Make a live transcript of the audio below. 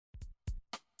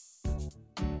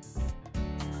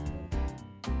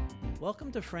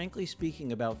Welcome to Frankly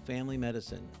Speaking About Family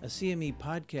Medicine, a CME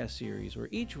podcast series where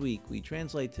each week we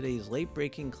translate today's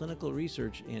late-breaking clinical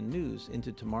research and news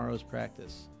into tomorrow's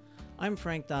practice. I'm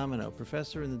Frank Domino,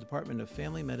 professor in the Department of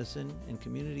Family Medicine and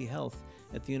Community Health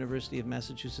at the University of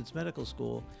Massachusetts Medical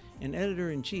School and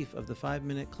editor-in-chief of the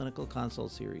 5-Minute Clinical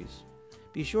Consult series.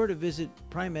 Be sure to visit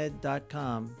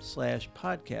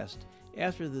primed.com/podcast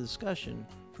after the discussion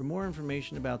for more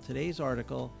information about today's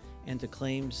article and to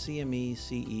claim CME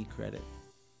CE credit.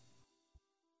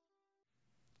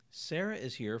 Sarah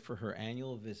is here for her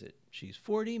annual visit. She's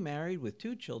 40, married with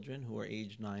 2 children who are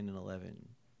aged 9 and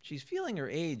 11. She's feeling her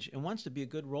age and wants to be a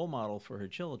good role model for her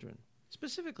children.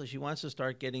 Specifically, she wants to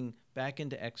start getting back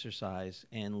into exercise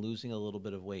and losing a little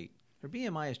bit of weight. Her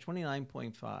BMI is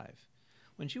 29.5.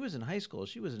 When she was in high school,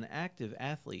 she was an active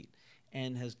athlete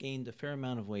and has gained a fair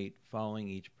amount of weight following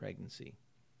each pregnancy.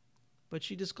 But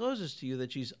she discloses to you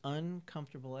that she's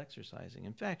uncomfortable exercising.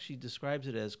 In fact, she describes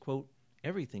it as, quote,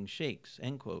 everything shakes,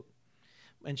 end quote.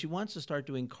 And she wants to start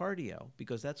doing cardio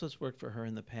because that's what's worked for her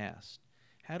in the past.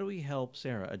 How do we help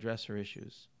Sarah address her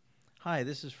issues? Hi,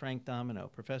 this is Frank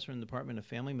Domino, professor in the Department of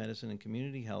Family Medicine and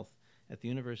Community Health at the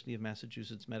University of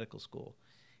Massachusetts Medical School.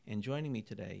 And joining me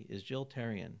today is Jill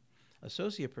Terrian,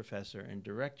 associate professor and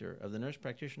director of the nurse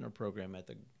practitioner program at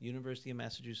the University of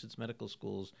Massachusetts Medical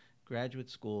School's Graduate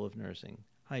School of Nursing.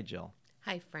 Hi, Jill.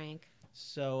 Hi, Frank.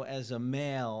 So as a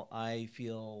male, I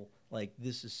feel like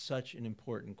this is such an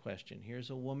important question. Here's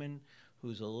a woman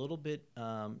who's a little bit,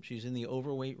 she's in the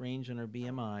overweight range in her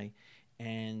BMI,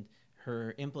 and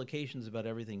her implications about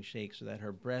everything shake so that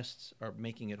her breasts are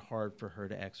making it hard for her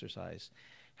to exercise.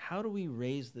 How do we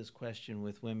raise this question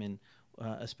with women,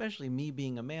 especially me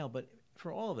being a male, but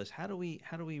for all of us, how do we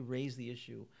raise the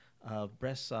issue of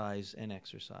breast size and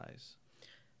exercise?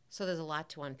 So there's a lot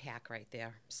to unpack right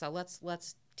there. So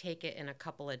let's take it in a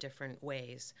couple of different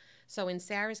ways. So in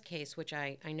Sarah's case, which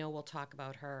I know we'll talk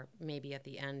about her maybe at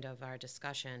the end of our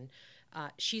discussion,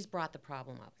 she's brought the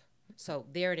problem up. So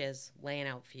there it is, laying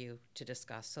out for you to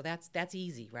discuss. So that's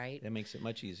easy, right? That makes it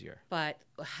much easier. But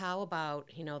how about,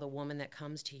 the woman that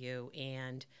comes to you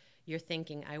and you're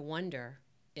thinking, I wonder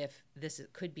if this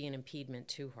could be an impediment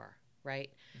to her, right?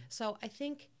 Mm-hmm. So I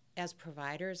think as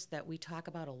providers that we talk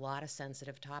about a lot of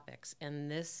sensitive topics,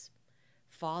 and this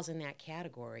falls in that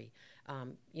category.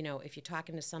 If you're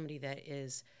talking to somebody that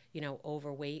is,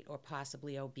 overweight or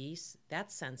possibly obese,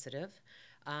 that's sensitive.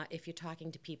 If you're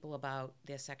talking to people about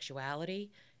their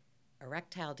sexuality,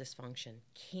 erectile dysfunction,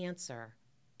 cancer,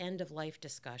 end-of-life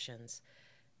discussions,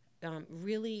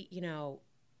 really,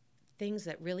 things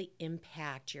that really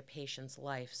impact your patient's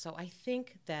life. So I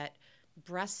think that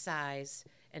breast size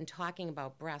and talking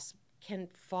about breasts can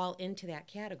fall into that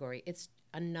category. It's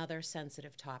another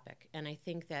sensitive topic. And I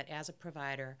think that as a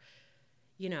provider,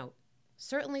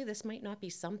 certainly this might not be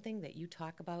something that you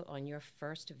talk about on your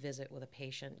first visit with a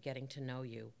patient getting to know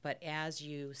you. But as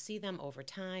you see them over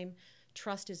time,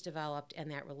 trust is developed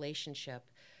and that relationship,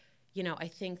 I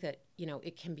think that,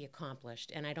 it can be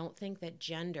accomplished. And I don't think that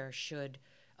gender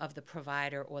of the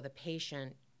provider or the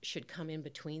patient should come in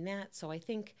between that. So I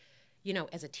think,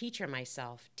 as a teacher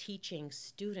myself, teaching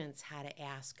students how to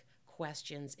ask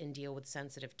questions and deal with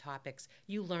sensitive topics,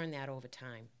 you learn that over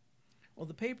time. Well,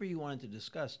 the paper you wanted to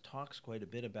discuss talks quite a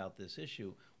bit about this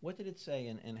issue. What did it say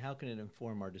and how can it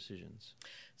inform our decisions?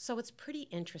 So it's pretty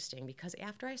interesting because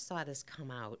after I saw this come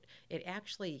out, it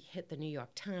actually hit the New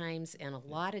York Times and a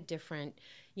lot of different,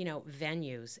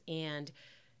 venues. And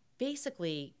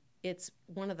basically, it's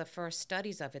one of the first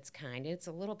studies of its kind. It's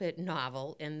a little bit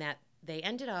novel in that they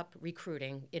ended up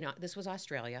recruiting, this was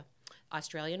Australian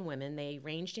women. They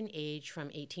ranged in age from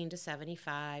 18 to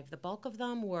 75. The bulk of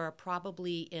them were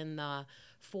probably in the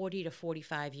 40 to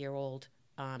 45-year-old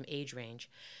age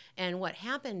range. And what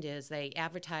happened is they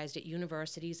advertised at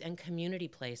universities and community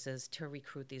places to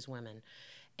recruit these women.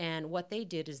 And what they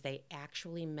did is they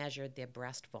actually measured their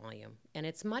breast volume. And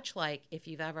it's much like if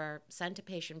you've ever sent a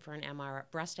patient for an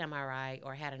breast MRI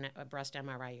or had a breast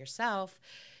MRI yourself,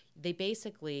 they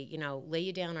basically, lay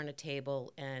you down on a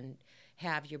table and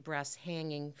have your breasts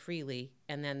hanging freely,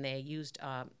 and then they used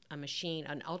a machine,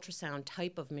 an ultrasound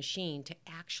type of machine, to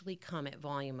actually come at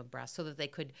volume of breast so that they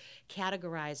could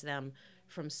categorize them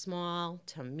from small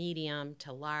to medium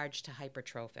to large to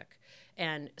hypertrophic.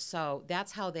 And so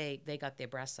that's how they got their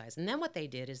breast size. And then what they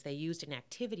did is they used an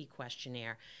activity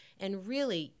questionnaire, and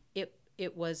really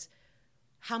it was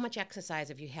how much exercise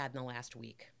have you had in the last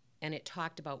week? And it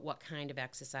talked about what kind of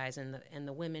exercise, and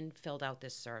the women filled out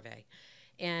this survey.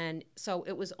 And so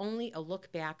it was only a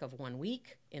look back of 1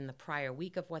 week in the prior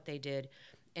week of what they did.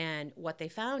 And what they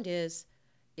found is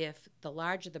if the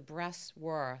larger the breasts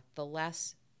were, the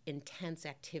less intense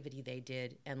activity they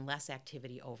did and less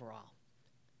activity overall.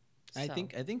 I So,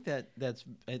 think that's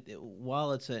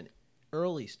while it's an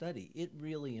early study, it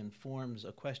really informs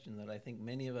a question that I think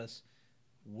many of us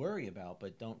worry about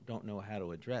but don't know how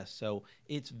to address. So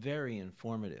it's very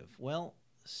informative. Well,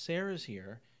 Sarah's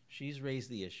here. She's raised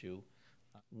the issue.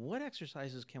 What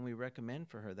exercises can we recommend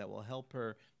for her that will help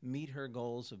her meet her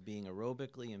goals of being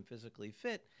aerobically and physically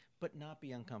fit but not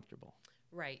be uncomfortable?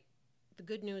 right. The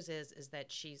good news is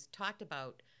that she's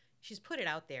put it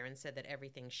out there and said that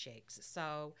everything shakes.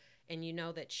 So, and you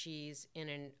know that she's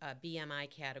in a BMI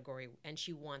category and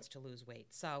she wants to lose weight.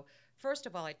 So, first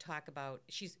of all, I talk about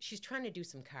she's trying to do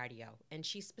some cardio, and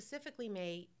she specifically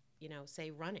may, say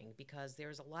running, because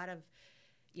there's a lot of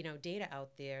data out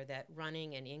there that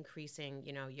running and increasing,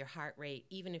 your heart rate,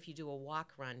 even if you do a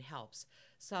walk run, helps.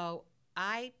 So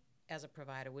I, as a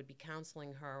provider, would be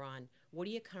counseling her on what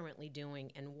are you currently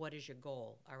doing and what is your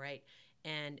goal, all right?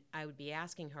 And I would be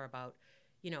asking her about,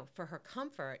 for her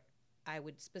comfort, I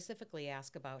would specifically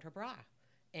ask about her bra.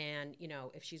 And,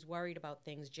 if she's worried about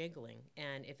things jiggling,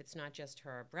 and if it's not just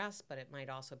her breast, but it might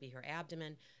also be her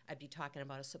abdomen, I'd be talking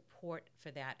about a support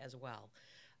for that as well.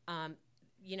 Um,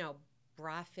 you know,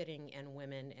 Bra fitting in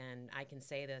women, and I can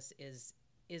say this, is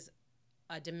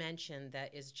a dimension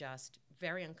that is just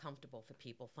very uncomfortable for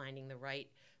people, finding the right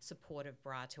supportive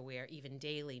bra to wear even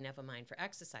daily, never mind for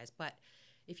exercise. But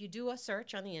if you do a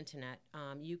search on the internet,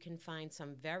 you can find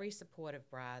some very supportive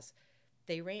bras.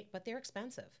 But they're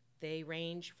expensive. They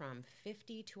range from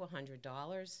 $50 to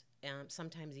 $100,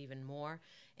 sometimes even more.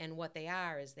 And what they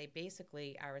are is they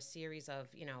basically are a series of,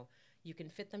 you can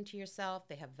fit them to yourself.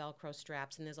 They have Velcro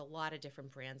straps, and there's a lot of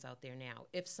different brands out there now.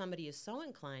 If somebody is so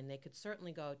inclined, they could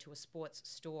certainly go to a sports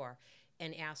store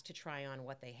and ask to try on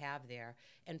what they have there.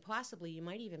 And possibly you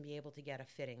might even be able to get a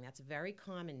fitting. That's very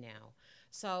common now.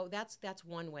 So that's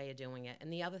one way of doing it.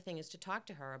 And the other thing is to talk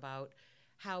to her about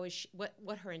how is she,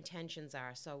 what her intentions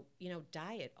are. So,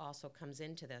 diet also comes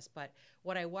into this. But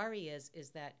what I worry is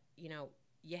that,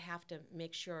 you have to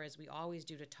make sure, as we always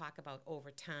do, to talk about over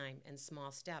time and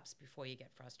small steps before you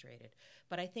get frustrated.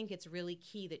 But I think it's really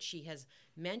key that she has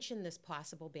mentioned this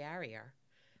possible barrier,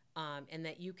 and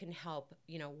that you can help,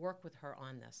 work with her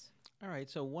on this. All right.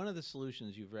 So one of the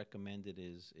solutions you've recommended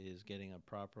is getting a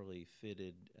properly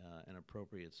fitted and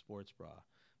appropriate sports bra.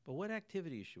 But what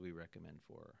activities should we recommend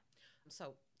for her?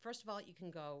 So, first of all, you can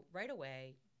go right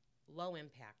away, low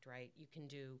impact, right? You can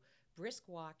do brisk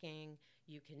walking,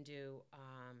 you can do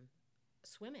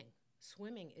swimming.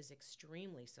 Swimming is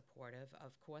extremely supportive,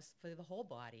 of course, for the whole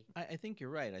body. I think you're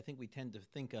right. I think we tend to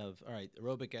think of, all right,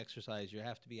 aerobic exercise. You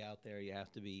have to be out there. You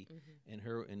have to be, in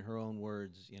her own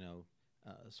words,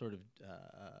 sort of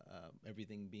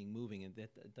everything being moving, and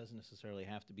that doesn't necessarily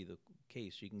have to be the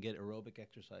case. You can get aerobic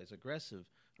exercise, aggressive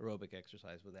aerobic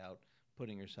exercise, without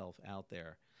putting yourself out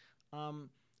there.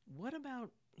 What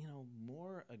about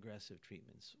more aggressive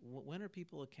treatments? When are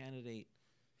people a candidate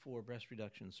for breast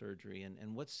reduction surgery,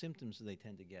 and what symptoms do they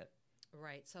tend to get?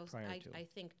 Right. So prior to? I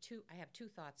think I have two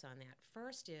thoughts on that.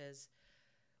 First is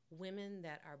women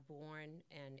that are born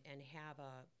and have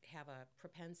a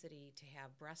propensity to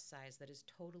have breast size that is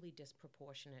totally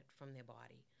disproportionate from their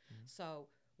body. So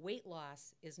weight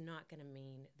loss is not going to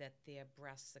mean that their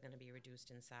breasts are going to be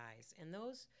reduced in size, and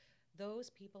those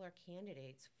people are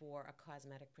candidates for a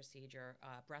cosmetic procedure,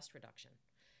 breast reduction.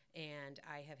 And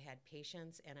I have had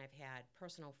patients and I've had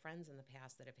personal friends in the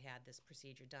past that have had this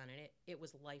procedure done, and it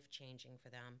was life-changing for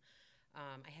them.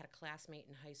 I had a classmate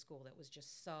in high school that was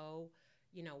just so,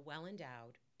 well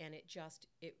endowed, and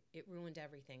it ruined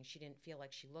everything. She didn't feel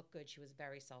like she looked good. She was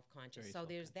very self-conscious. So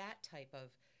there's that type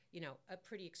of, a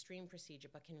pretty extreme procedure,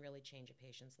 but can really change a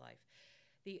patient's life.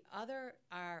 The other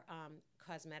are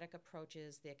cosmetic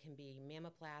approaches. There can be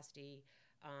mammoplasty,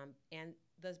 and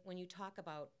when you talk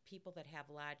about people that have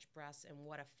large breasts and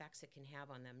what effects it can have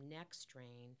on them, neck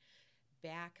strain,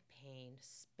 back pain,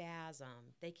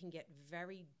 spasm, they can get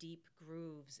very deep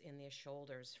grooves in their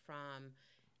shoulders from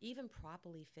even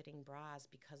properly fitting bras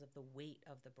because of the weight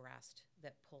of the breast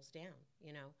that pulls down,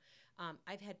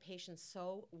 I've had patients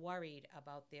so worried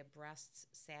about their breasts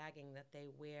sagging that they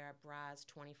wear bras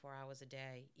 24 hours a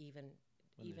day, even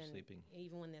when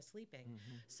they're sleeping.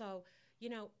 So,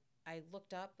 I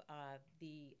looked up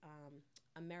the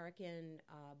American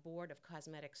Board of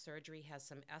Cosmetic Surgery has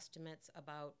some estimates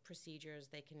about procedures.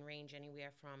 They can range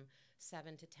anywhere from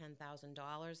 $7,000 to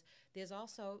 $10,000. There's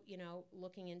also,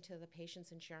 looking into the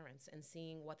patient's insurance and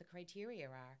seeing what the criteria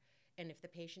are, and if the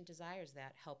patient desires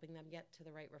that, helping them get to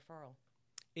the right referral.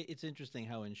 It's interesting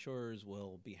how insurers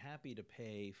will be happy to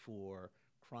pay for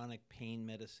chronic pain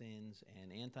medicines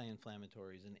and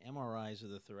anti-inflammatories and MRIs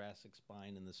of the thoracic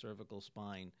spine and the cervical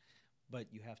spine,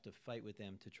 but you have to fight with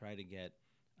them to try to get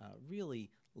really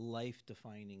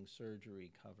life-defining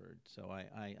surgery covered. So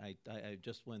I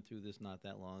just went through this not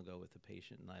that long ago with a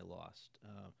patient, and I lost.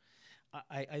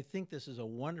 I think this is a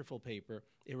wonderful paper.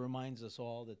 It reminds us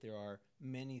all that there are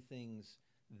many things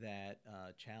that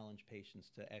challenge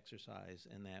patients to exercise,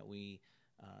 and that we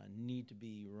need to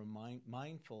be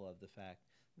mindful of the fact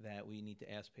that we need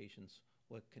to ask patients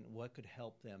what could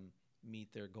help them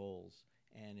meet their goals.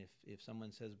 And if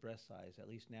someone says breast size, at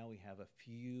least now we have a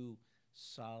few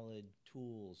solid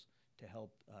tools to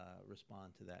help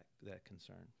respond to that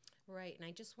concern. Right, and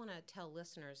I just want to tell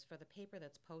listeners, for the paper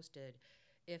that's posted,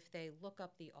 if they look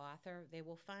up the author, they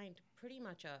will find pretty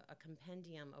much a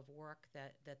compendium of work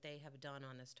that they have done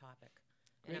on this topic.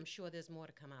 Great. And I'm sure there's more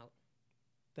to come out.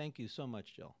 Thank you so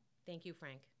much, Jill. Thank you,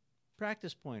 Frank.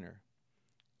 Practice pointer.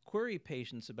 Query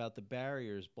patients about the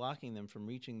barriers blocking them from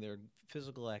reaching their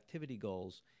physical activity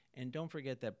goals, and don't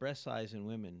forget that breast size in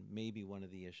women may be one of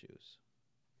the issues.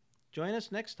 Join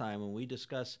us next time when we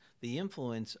discuss the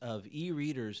influence of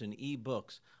e-readers and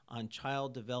e-books on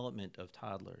child development of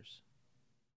toddlers.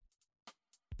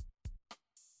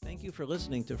 Thank you for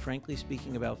listening to Frankly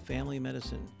Speaking About Family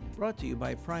Medicine, brought to you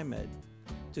by Pri-Med.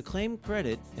 To claim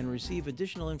credit and receive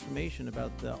additional information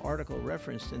about the article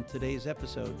referenced in today's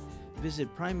episode, visit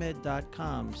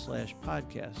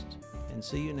primed.com/podcast, and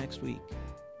see you next week.